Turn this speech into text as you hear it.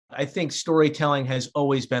I think storytelling has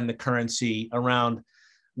always been the currency around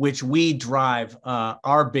which we drive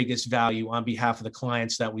our biggest value on behalf of the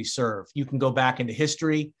clients that we serve. You can go back into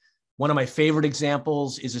history. One of my favorite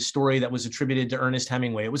examples is a story that was attributed to Ernest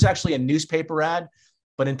Hemingway. It was actually a newspaper ad,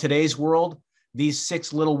 but in today's world, these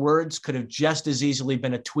 6 little words could have just as easily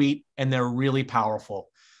been a tweet, and they're really powerful.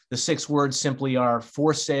 The 6 words simply are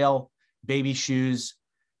for sale, baby shoes,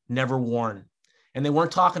 never worn. And they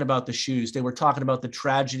weren't talking about the shoes. They were talking about the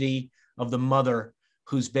tragedy of the mother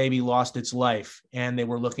whose baby lost its life, and they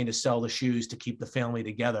were looking to sell the shoes to keep the family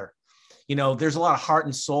together. You know, there's a lot of heart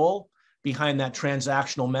and soul behind that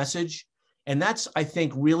transactional message. And that's, I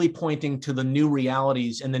think, really pointing to the new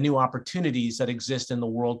realities and the new opportunities that exist in the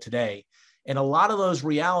world today. And a lot of those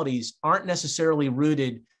realities aren't necessarily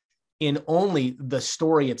rooted in only the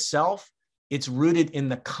story itself. It's rooted in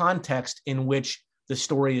the context in which the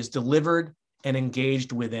story is delivered and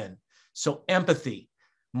engaged within. So empathy,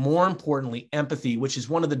 more importantly, empathy, which is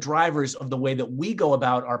one of the drivers of the way that we go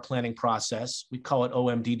about our planning process, we call it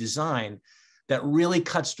OMD design, that really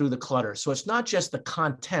cuts through the clutter. So it's not just the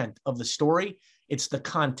content of the story, it's the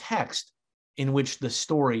context in which the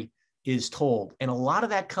story is told. And a lot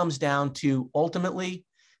of that comes down to ultimately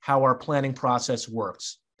how our planning process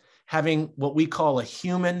works. Having what we call a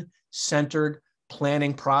human-centered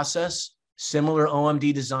planning process, similar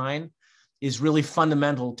OMD design, is really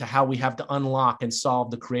fundamental to how we have to unlock and solve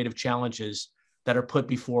the creative challenges that are put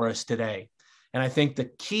before us today. And I think the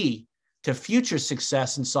key to future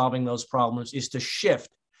success in solving those problems is to shift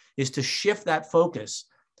that focus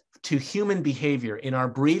to human behavior in our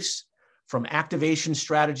briefs, from activation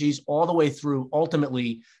strategies all the way through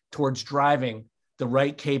ultimately towards driving the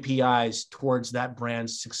right KPIs towards that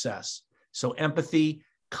brand's success. So empathy,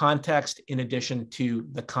 context, in addition to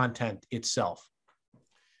the content itself.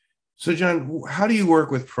 So John, how do you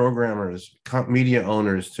work with programmers, media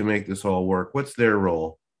owners to make this all work? What's their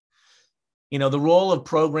role? You know, the role of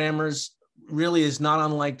programmers really is not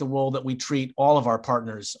unlike the role that we treat all of our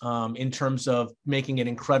partners in terms of making it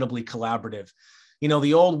incredibly collaborative. You know,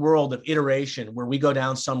 the old world of iteration, where we go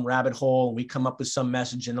down some rabbit hole and we come up with some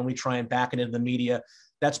message and then we try and back it into the media,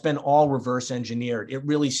 that's been all reverse engineered. It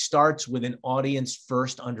really starts with an audience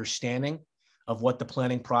first understanding of what the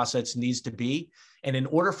planning process needs to be. And in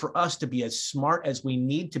order for us to be as smart as we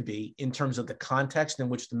need to be in terms of the context in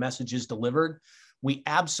which the message is delivered, we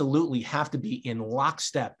absolutely have to be in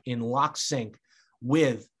lockstep, in lock sync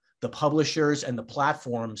with the publishers and the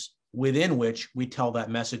platforms within which we tell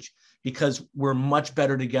that message, because we're much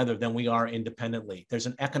better together than we are independently. There's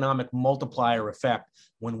an economic multiplier effect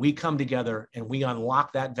when we come together and we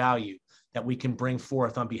unlock that value that we can bring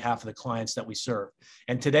forth on behalf of the clients that we serve.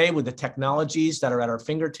 And today, with the technologies that are at our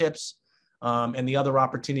fingertips and the other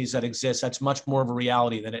opportunities that exist, that's much more of a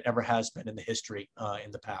reality than it ever has been in the history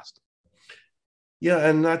in the past. Yeah,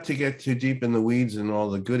 and not to get too deep in the weeds and all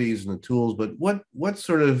the goodies and the tools, but what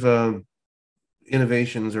sort of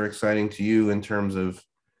innovations are exciting to you in terms of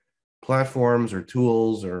platforms or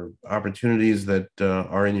tools or opportunities that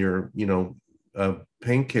are in your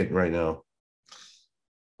paint kit right now?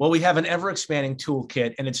 Well, we have an ever-expanding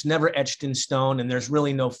toolkit, and it's never etched in stone, and there's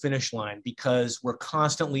really no finish line because we're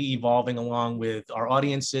constantly evolving along with our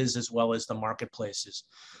audiences as well as the marketplaces.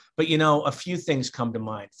 But, you know, a few things come to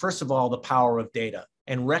mind. First of all, the power of data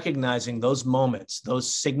and recognizing those moments,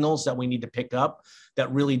 those signals that we need to pick up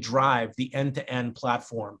that really drive the end-to-end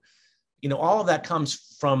platform. You know, all of that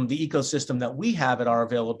comes from the ecosystem that we have at our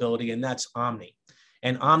availability, and that's Omni.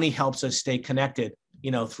 And Omni helps us stay connected, you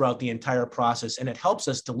know, throughout the entire process. And it helps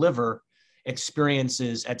us deliver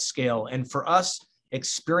experiences at scale. And for us,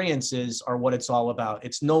 experiences are what it's all about.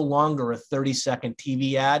 It's no longer a 30-second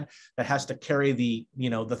TV ad that has to carry the, you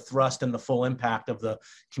know, the thrust and the full impact of the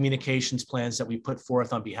communications plans that we put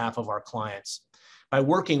forth on behalf of our clients. By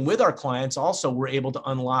working with our clients, also, we're able to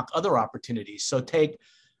unlock other opportunities. So take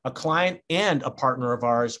a client and a partner of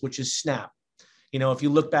ours, which is Snap. You know, if you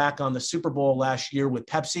look back on the Super Bowl last year with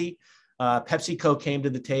Pepsi, PepsiCo came to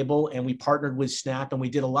the table and we partnered with Snap, and we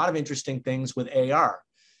did a lot of interesting things with AR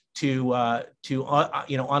to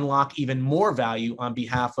unlock even more value on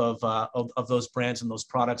behalf of those brands and those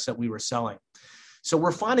products that we were selling. So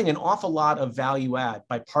we're finding an awful lot of value add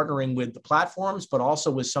by partnering with the platforms, but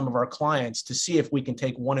also with some of our clients to see if we can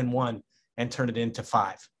take 1 and 1 and turn it into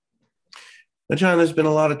 5. Now, John, there's been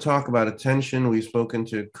a lot of talk about attention. We've spoken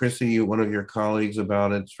to Chrissy, one of your colleagues,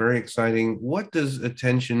 about it. It's very exciting. What does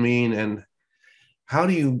attention mean, and how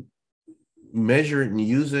do you measure it and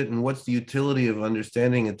use it, and what's the utility of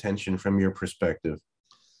understanding attention from your perspective?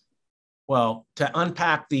 Well, to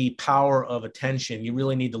unpack the power of attention, you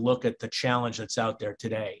really need to look at the challenge that's out there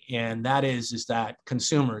today. And that is that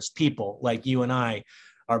consumers, people like you and I,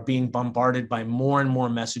 are being bombarded by more and more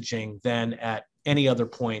messaging than at any other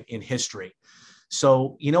point in history.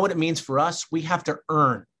 So, you know what it means for us? We have to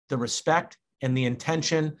earn the respect and the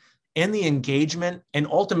intention and the engagement and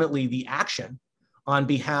ultimately the action on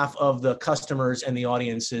behalf of the customers and the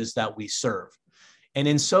audiences that we serve. And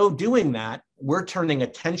in so doing that, we're turning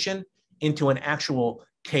attention into an actual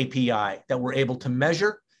KPI that we're able to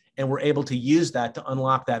measure, and we're able to use that to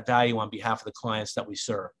unlock that value on behalf of the clients that we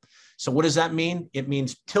serve. So what does that mean? It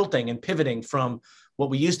means tilting and pivoting from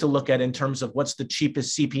what we used to look at in terms of what's the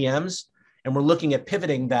cheapest CPMs, and we're looking at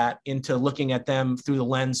pivoting that into looking at them through the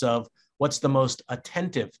lens of what's the most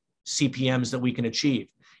attentive CPMs that we can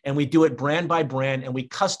achieve. And we do it brand by brand, and we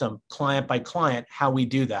custom client by client how we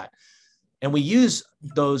do that. And we use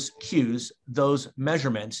those cues, those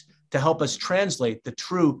measurements, to help us translate the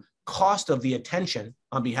true cost of the attention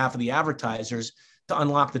on behalf of the advertisers to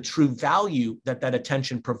unlock the true value that that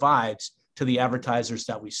attention provides to the advertisers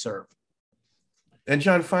that we serve. And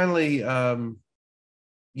John, finally, the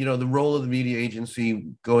role of the media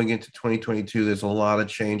agency going into 2022, there's a lot of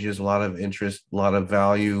changes, a lot of interest, a lot of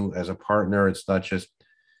value as a partner. It's not just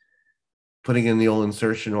putting in the old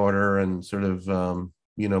insertion order and sort of,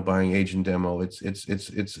 buying agent demo.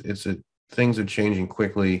 Things are changing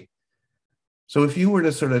quickly. So if you were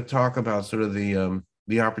to sort of talk about sort of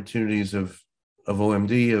the opportunities of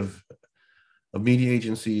OMD, of media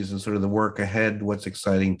agencies and sort of the work ahead, what's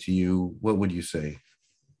exciting to you, what would you say?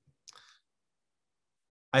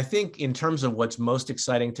 I think in terms of what's most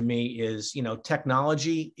exciting to me is,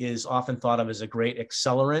 technology is often thought of as a great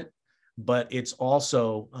accelerant, but it's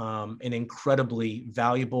also an incredibly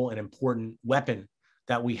valuable and important weapon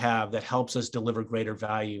that we have that helps us deliver greater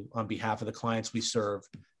value on behalf of the clients we serve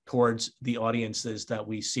towards the audiences that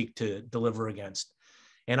we seek to deliver against.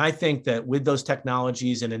 And I think that with those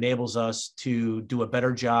technologies, it enables us to do a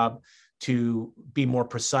better job, to be more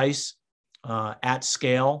precise at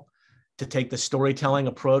scale, to take the storytelling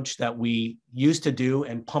approach that we used to do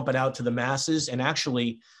and pump it out to the masses. And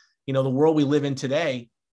actually, the world we live in today,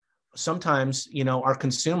 sometimes, our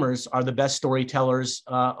consumers are the best storytellers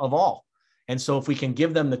of all. And so if we can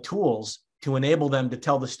give them the tools to enable them to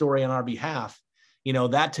tell the story on our behalf,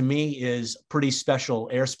 that to me is pretty special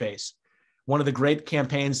airspace. One of the great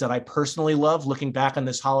campaigns that I personally love looking back on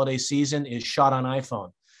this holiday season is Shot on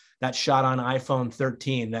iPhone. That shot on iPhone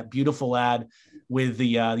 13, that beautiful ad with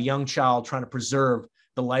the young child trying to preserve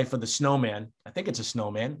the life of the snowman. I think it's a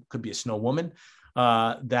snowman, could be a snow woman,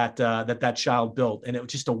 that child built. And it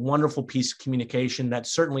was just a wonderful piece of communication that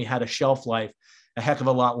certainly had a shelf life a heck of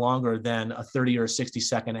a lot longer than a 30 or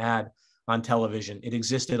 60-second ad on television. It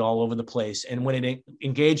existed all over the place. And when it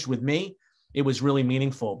engaged with me, it was really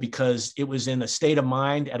meaningful because it was in a state of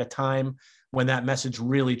mind at a time when that message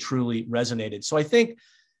really, truly resonated. So I think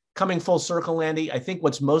coming full circle, Andy, I think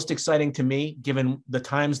what's most exciting to me, given the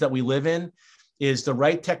times that we live in, is the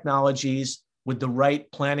right technologies with the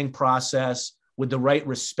right planning process, with the right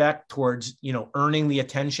respect towards, earning the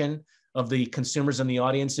attention of the consumers and the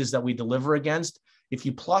audiences that we deliver against. If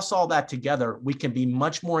you plus all that together, we can be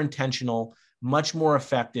much more intentional, much more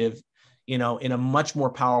effective, in a much more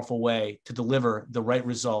powerful way to deliver the right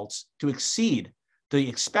results, to exceed the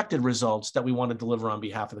expected results that we want to deliver on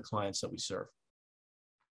behalf of the clients that we serve.